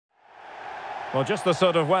Well, just the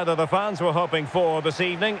sort of weather the fans were hoping for this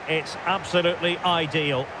evening. It's absolutely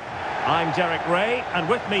ideal. I'm Derek Ray, and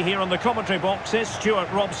with me here on the commentary box is Stuart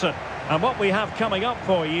Robson. And what we have coming up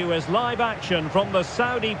for you is live action from the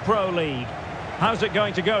Saudi Pro League. How's it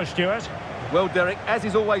going to go, Stuart? Well, Derek, as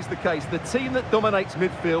is always the case, the team that dominates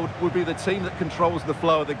midfield will be the team that controls the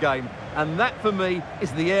flow of the game. And that, for me,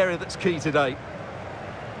 is the area that's key today.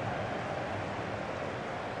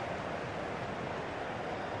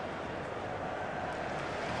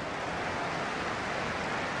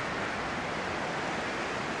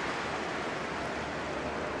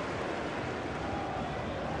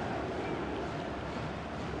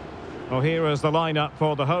 Well, here is the lineup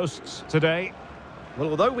for the hosts today. Well,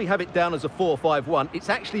 although we have it down as a 4-5-1, it's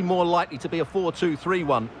actually more likely to be a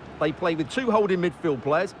 4-2-3-1. They play with two holding midfield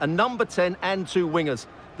players, a number 10 and two wingers.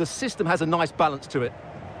 The system has a nice balance to it.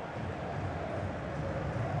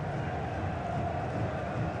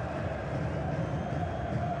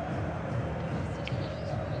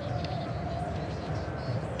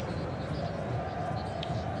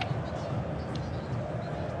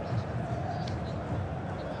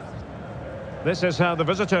 This is how the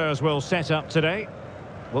visitors will set up today.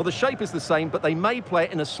 Well, the shape is the same, but they may play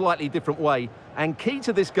it in a slightly different way. And key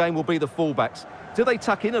to this game will be the fullbacks. Do they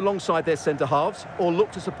tuck in alongside their centre-halves or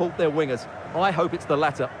look to support their wingers? I hope it's the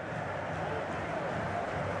latter.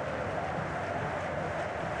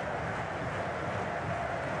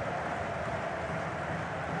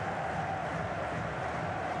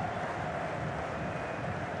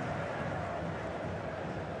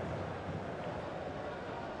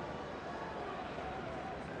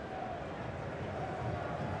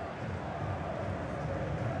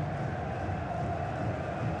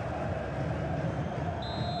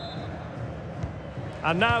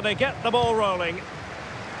 And now they get the ball rolling.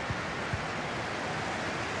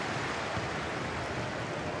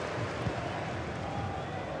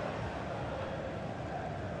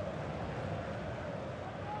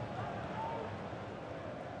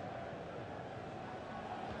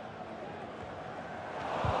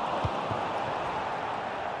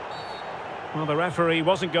 Well, the referee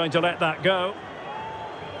wasn't going to let that go.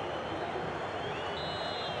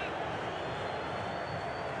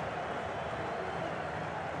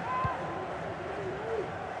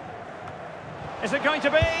 Is it going to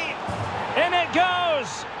be? In it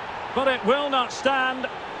goes! But it will not stand.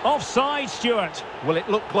 Offside, Stuart. Well, it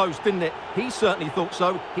looked close, didn't it? He certainly thought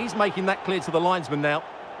so. He's making that clear to the linesman now.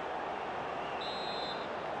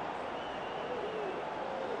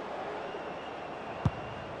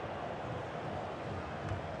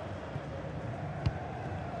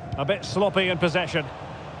 A bit sloppy in possession.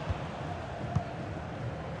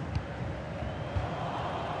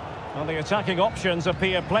 Well, the attacking options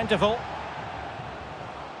appear plentiful.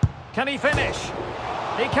 Can he finish?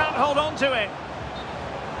 He can't hold on to it.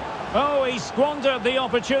 Oh, he squandered the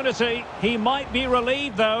opportunity. He might be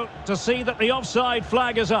relieved, though, to see that the offside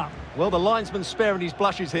flag is up. Well, the linesman's sparing his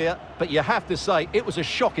blushes here, but you have to say it was a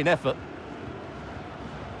shocking effort.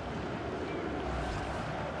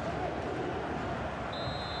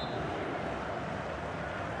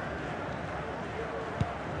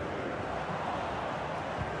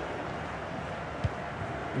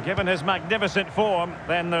 Given his magnificent form,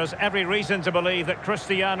 then there's every reason to believe that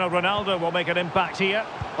Cristiano Ronaldo will make an impact here.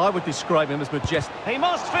 I would describe him as majestic. He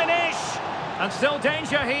must finish! And still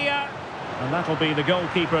danger here. And that'll be the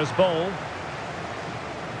goalkeeper's ball.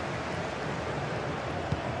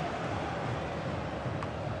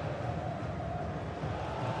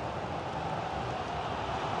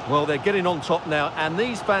 Well, they're getting on top now, and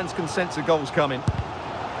these fans can sense a goal's coming.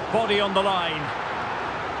 Body on the line.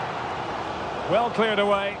 Well cleared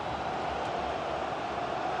away.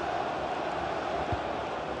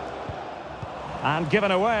 And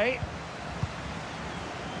given away.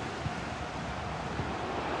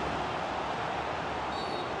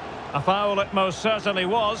 A foul it most certainly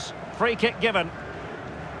was. Free kick given.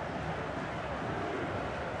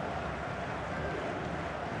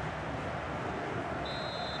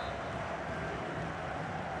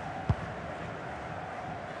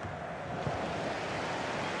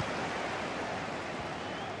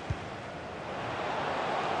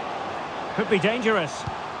 Could be dangerous.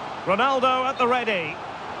 Ronaldo at the ready.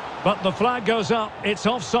 But the flag goes up. It's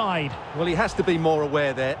offside. Well, he has to be more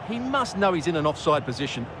aware there. He must know he's in an offside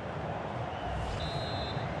position.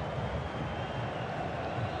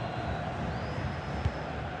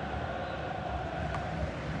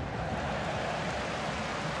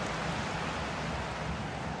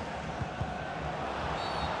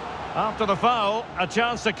 After the foul, a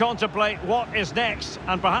chance to contemplate what is next,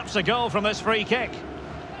 and perhaps a goal from this free kick.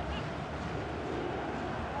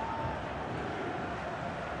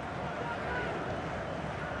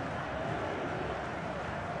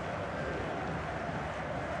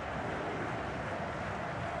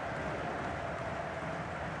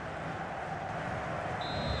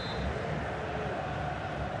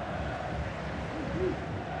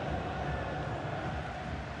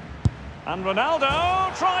 And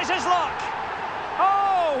Ronaldo tries his luck.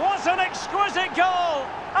 Oh, what an exquisite goal!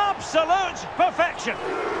 Absolute perfection.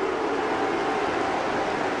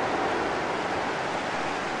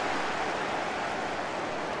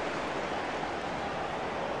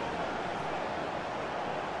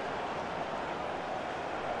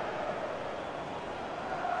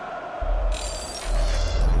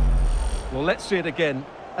 Well, let's see it again.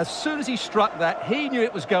 As soon as he struck that, he knew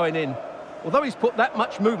it was going in. Although he's put that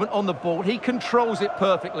much movement on the ball, he controls it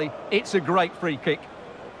perfectly. It's a great free kick.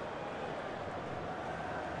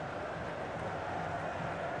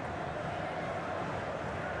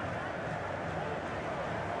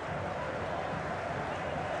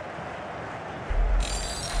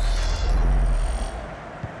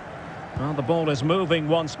 Well, the ball is moving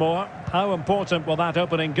once more. How important will that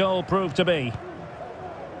opening goal prove to be?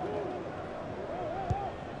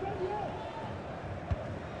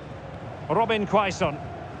 Robin Quaison.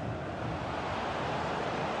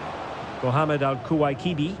 Mohamed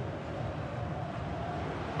Al-Kuwaikibi.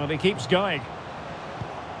 Well, he keeps going.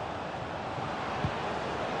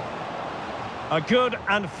 A good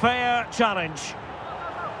and fair challenge.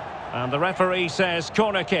 And the referee says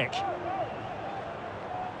corner kick.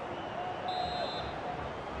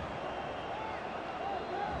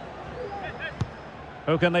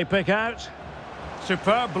 Who can they pick out?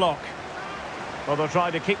 Superb block. Well, they'll try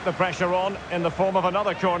to keep the pressure on in the form of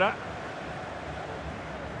another corner.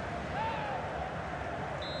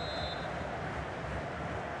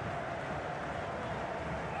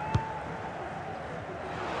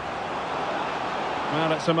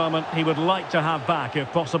 Well, it's a moment he would like to have back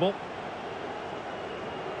if possible.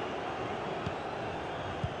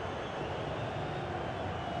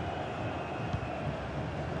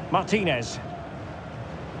 Martinez.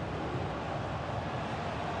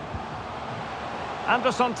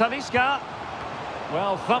 Anderson Talisca.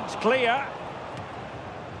 Well thumped clear.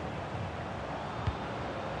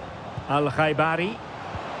 Al-Khaibari.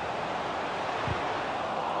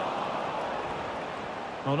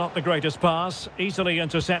 Well, not the greatest pass. Easily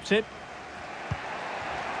intercepted.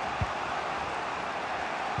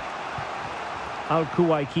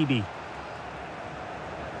 Al-Kuwaikibi.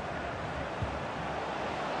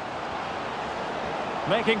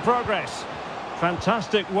 Making progress.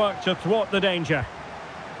 Fantastic work to thwart the danger.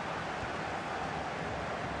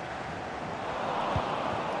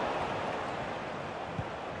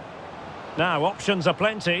 Now, options are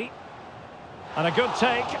plenty. And a good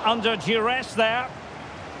take under duress there.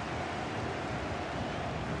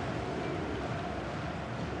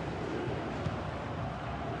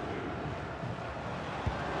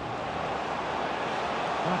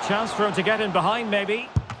 A chance for him to get in behind, maybe.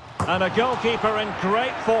 And a goalkeeper in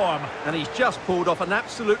great form. And he's just pulled off an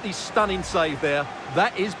absolutely stunning save there.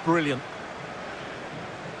 That is brilliant.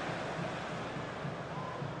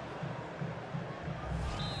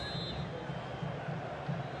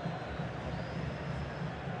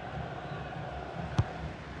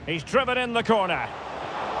 He's driven in the corner.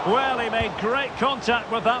 Well, he made great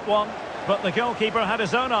contact with that one, but the goalkeeper had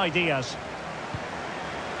his own ideas.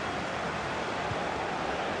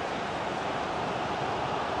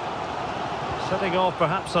 Setting off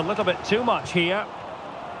perhaps a little bit too much here.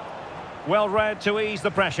 Well read to ease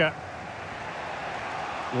the pressure.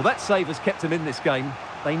 Well, that save has kept them in this game.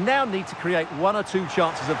 They now need to create one or two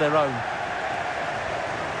chances of their own.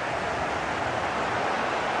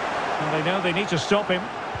 And they know they need to stop him.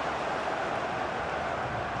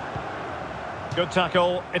 Good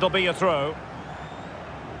tackle, it'll be a throw.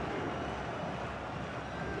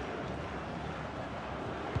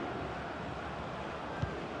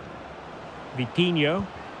 Vitinho.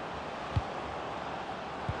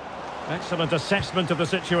 Excellent assessment of the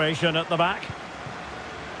situation at the back.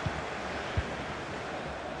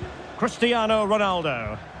 Cristiano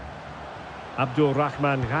Ronaldo.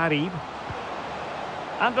 Abdulrahman Gharib.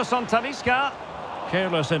 Anderson Talisca.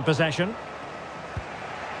 Careless in possession.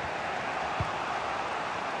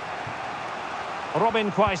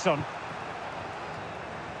 Robin Quaison.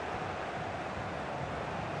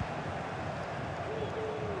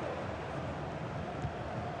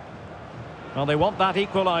 Well, they want that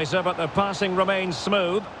equaliser, but their passing remains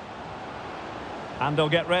smooth. And they'll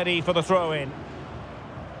get ready for the throw-in.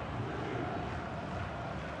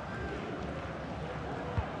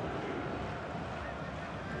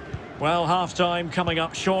 Well, half-time coming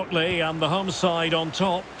up shortly, and the home side on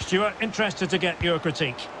top. Stuart, interested to get your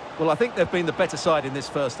critique. Well, I think they've been the better side in this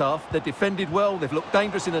first half. They've defended well, they've looked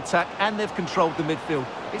dangerous in attack, and they've controlled the midfield.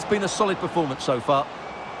 It's been a solid performance so far.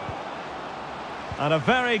 And a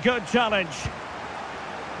very good challenge.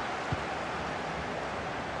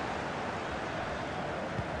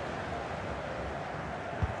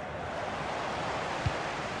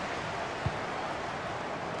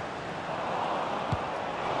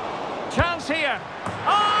 here.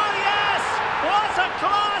 Oh, yes! What a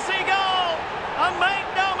classy goal! And make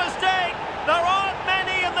no mistake, there aren't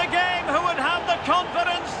many in the game who would have the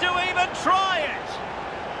confidence to even try it.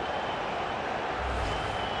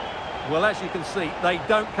 Well, as you can see, they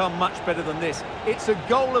don't come much better than this. It's a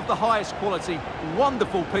goal of the highest quality.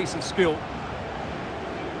 Wonderful piece of skill.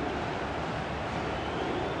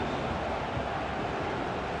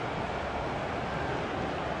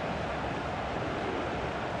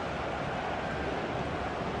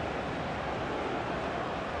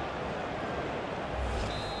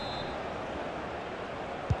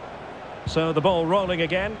 So the ball rolling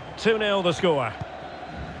again. 2-0 the score.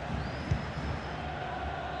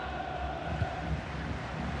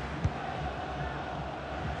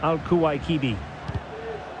 Al-Kuwaikibi.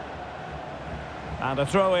 And a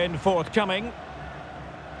throw-in forthcoming.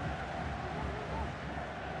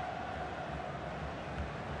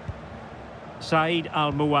 Said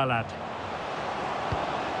Al-Muwalad.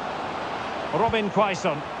 Robin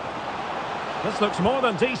Quaison. This looks more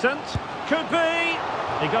than decent. Could be.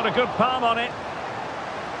 He got a good palm on it.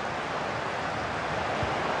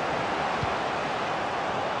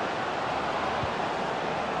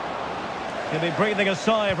 He'll be breathing a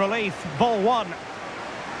sigh of relief. Ball one.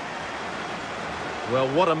 Well,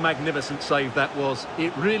 what a magnificent save that was.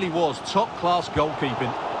 It really was top-class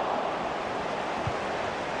goalkeeping.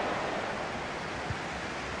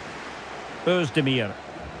 Özdemir.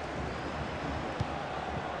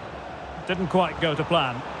 Didn't quite go to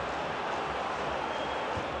plan.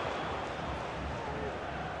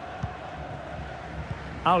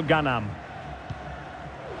 Al-Ghanam.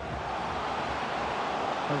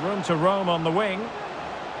 A room to roam on the wing.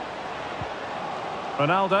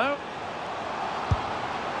 Ronaldo.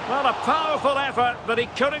 Well, a powerful effort, but he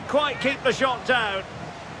couldn't quite keep the shot down.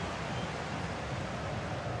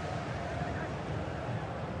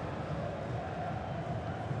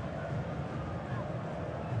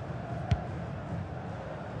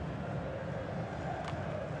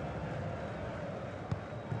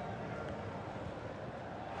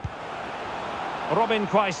 Robin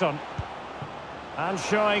Quaison. And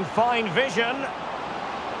showing fine vision.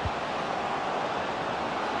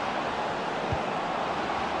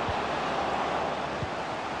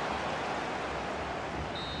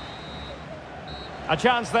 A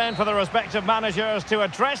chance then for the respective managers to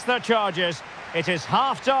address their charges. It is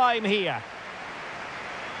half-time here.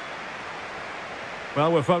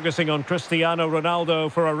 Well, we're focusing on Cristiano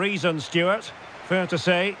Ronaldo for a reason, Stuart. Fair to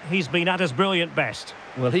say, he's been at his brilliant best.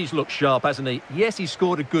 Well, he's looked sharp, hasn't he? Yes, he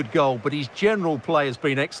scored a good goal, but his general play has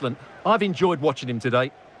been excellent. I've enjoyed watching him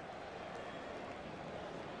today.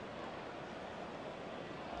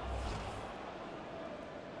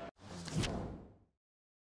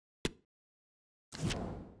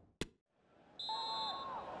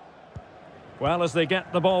 Well, as they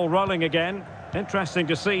get the ball rolling again, interesting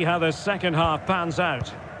to see how the second half pans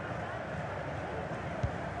out.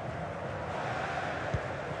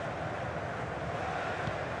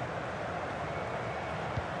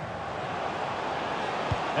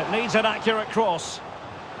 It needs an accurate cross.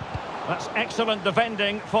 That's excellent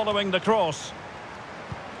defending following the cross.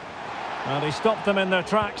 And he stopped them in their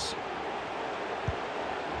tracks.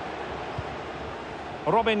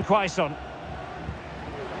 Robin Quaison.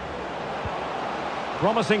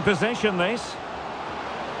 Promising possession, this.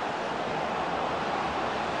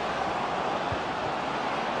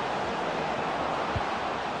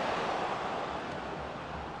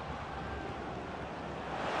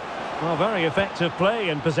 Well, very effective play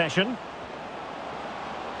in possession.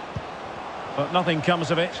 But nothing comes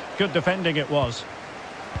of it. Good defending it was.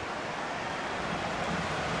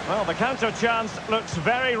 Well, the counter chance looks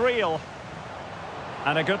very real.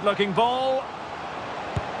 And a good-looking ball.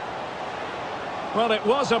 Well, it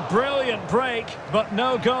was a brilliant break, but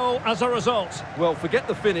no goal as a result. Well, forget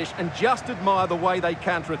the finish and just admire the way they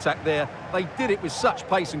counter-attacked there. They did it with such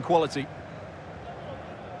pace and quality.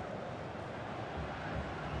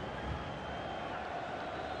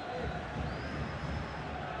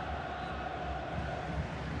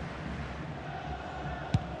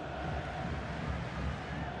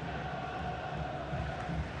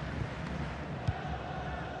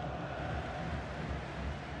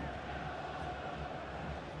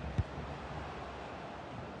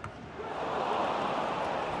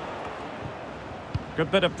 Good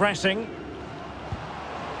bit of pressing.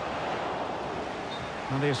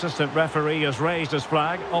 And the assistant referee has raised his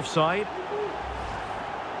flag, offside.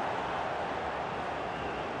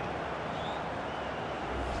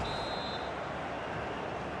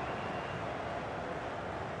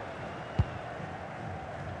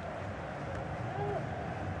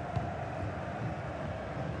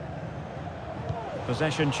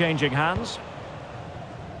 Possession changing hands.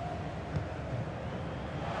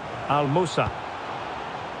 Al Musa.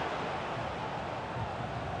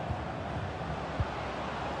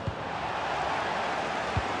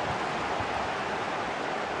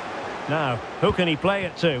 Now, who can he play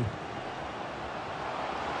it to?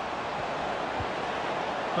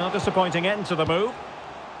 Well, disappointing end to the move.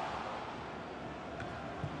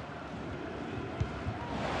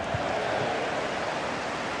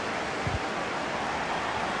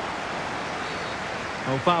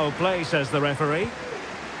 Oh, foul play, says the referee.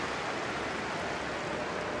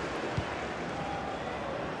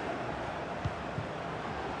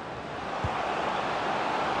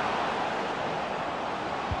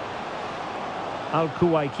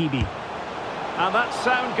 Al-Kuwaikibi. And that's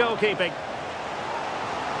sound goalkeeping.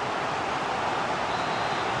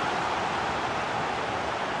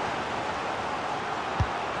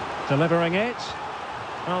 Delivering it.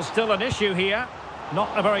 Well, still an issue here.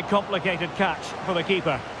 Not a very complicated catch for the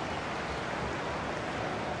keeper.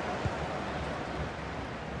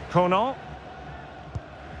 Kono.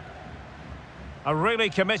 A really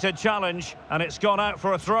committed challenge, and it's gone out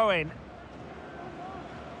for a throw-in.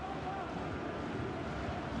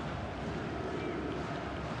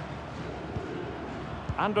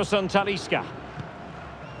 Anderson Talisca.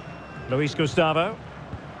 Luis Gustavo.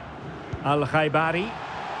 Al-Khaibari.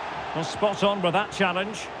 Well, spot on with that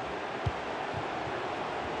challenge.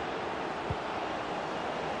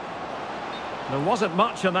 There wasn't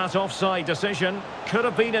much in that offside decision. Could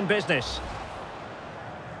have been in business.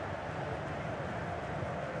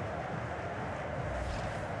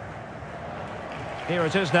 Here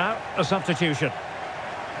it is now, a substitution.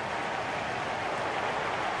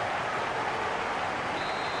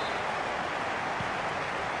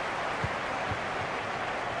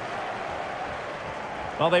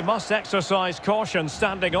 Well, they must exercise caution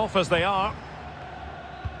standing off as they are.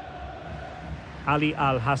 Ali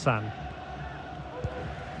Al-Hassan.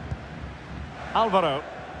 Alvaro.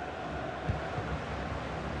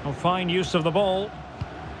 Oh, fine use of the ball.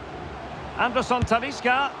 Anderson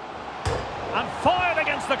Talisca. And fired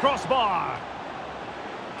against the crossbar.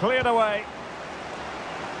 Cleared away.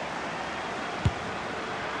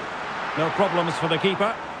 No problems for the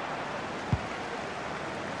keeper.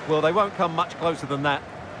 Well, they won't come much closer than that.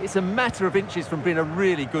 It's a matter of inches from being a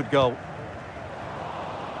really good goal.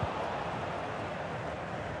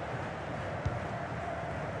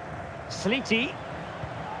 Sliti.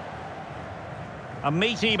 A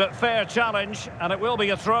meaty but fair challenge, and it will be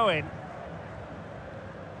a throw-in.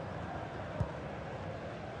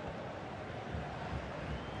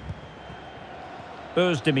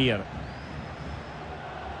 Özdemir.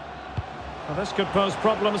 Well, this could pose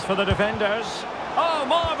problems for the defenders. Oh,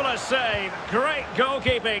 marvellous save. Great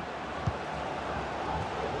goalkeeping.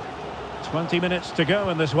 20 minutes to go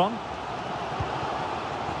in this one.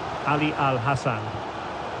 Ali Al-Hassan.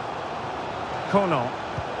 Kono.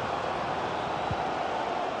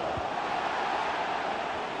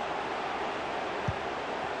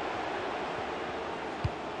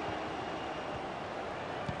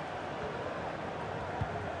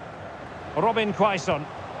 Robin Quaison.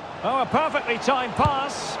 Oh, a perfectly timed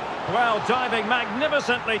pass. Well, diving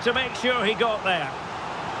magnificently to make sure he got there.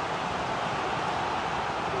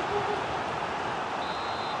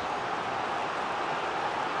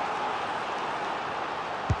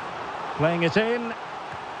 Playing it in,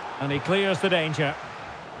 and he clears the danger.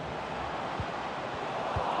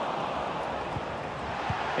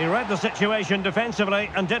 He read the situation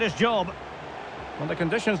defensively and did his job. Well, the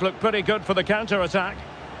conditions look pretty good for the counter-attack.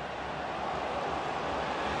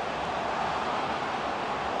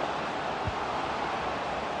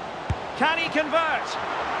 Can he convert?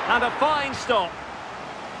 And a fine stop.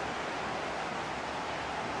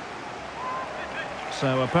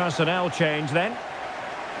 So a personnel change then.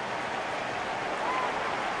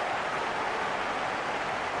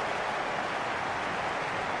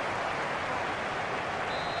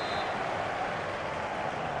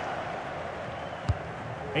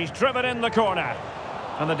 He's driven in the corner.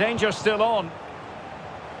 And the danger's still on.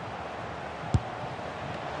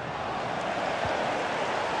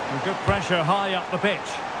 And good pressure high up the pitch.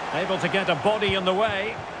 Able to get a body in the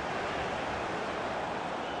way.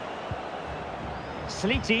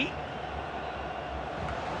 Sliti.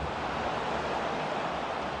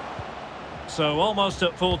 So almost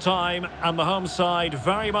at full time, and the home side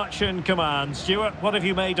very much in command. Stuart, what have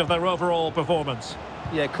you made of their overall performance?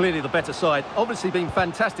 Yeah, clearly the better side. Obviously been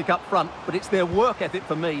fantastic up front, but it's their work ethic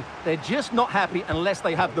for me. They're just not happy unless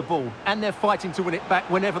they have the ball, and they're fighting to win it back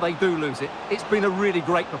whenever they do lose it. It's been a really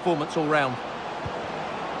great performance all round.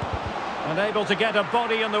 And able to get a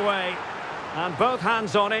body in the way. And both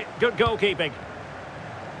hands on it. Good goalkeeping.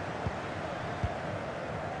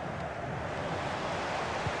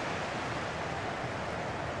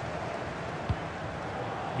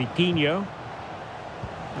 Vitinho.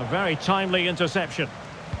 A very timely interception.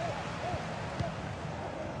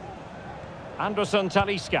 Anderson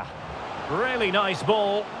Talisca. Really nice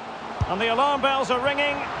ball. And the alarm bells are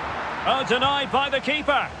ringing. Oh, denied by the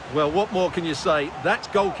keeper. Well, what more can you say? That's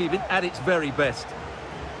goalkeeping at its very best.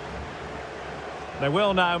 They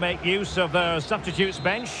will now make use of their substitutes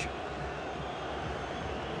bench.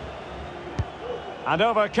 And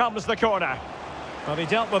over comes the corner. But he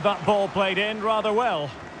dealt with that ball played in rather well.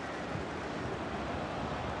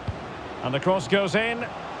 And the cross goes in.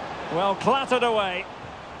 Well, clattered away.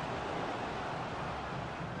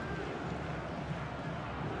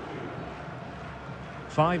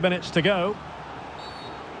 Five minutes to go.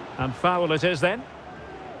 And foul it is then.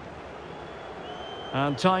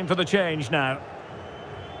 And time for the change now.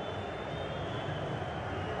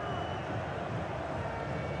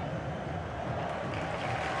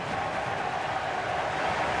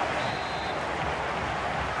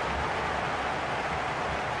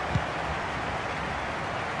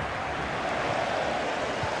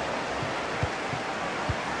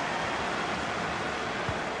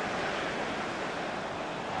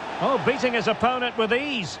 Oh, beating his opponent with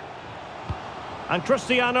ease. And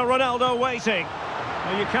Cristiano Ronaldo waiting.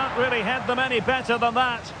 Well, you can't really head them any better than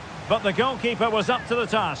that. But the goalkeeper was up to the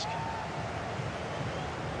task.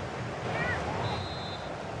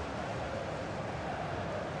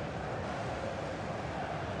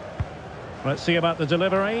 Let's see about the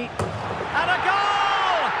delivery. And a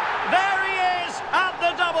goal! There he is at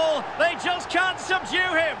the double. They just can't subdue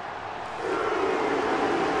him.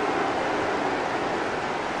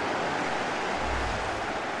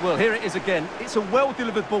 Well, here it is again. It's a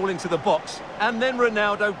well-delivered ball into the box. And then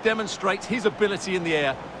Ronaldo demonstrates his ability in the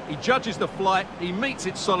air. He judges the flight, he meets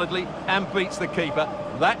it solidly and beats the keeper.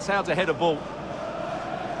 That's how to head a ball.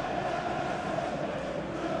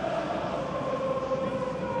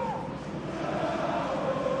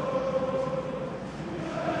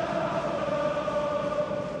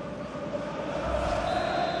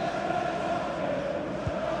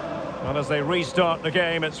 Well, as they restart the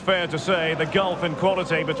game, it's fair to say the gulf in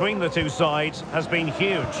quality between the two sides has been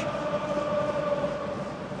huge.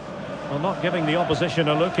 Well, not giving the opposition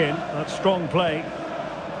a look in. That's strong play.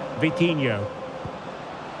 Vitinho.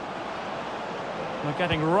 They're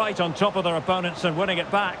getting right on top of their opponents and winning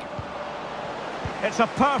it back. It's a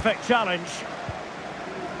perfect challenge.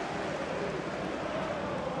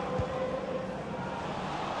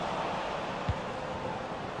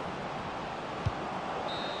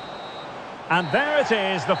 And there it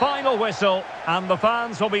is, the final whistle, and the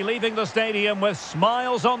fans will be leaving the stadium with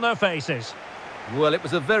smiles on their faces. Well, it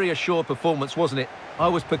was a very assured performance, wasn't it? I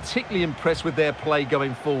was particularly impressed with their play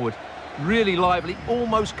going forward. Really lively,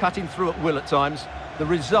 almost cutting through at will at times. The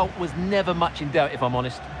result was never much in doubt, if I'm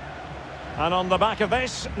honest. And on the back of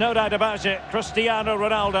this, no doubt about it, Cristiano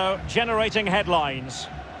Ronaldo generating headlines.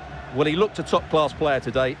 Well, he looked a top-class player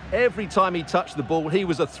today. Every time he touched the ball, he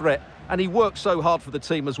was a threat. And he worked so hard for the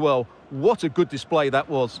team as well. What a good display that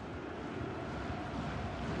was.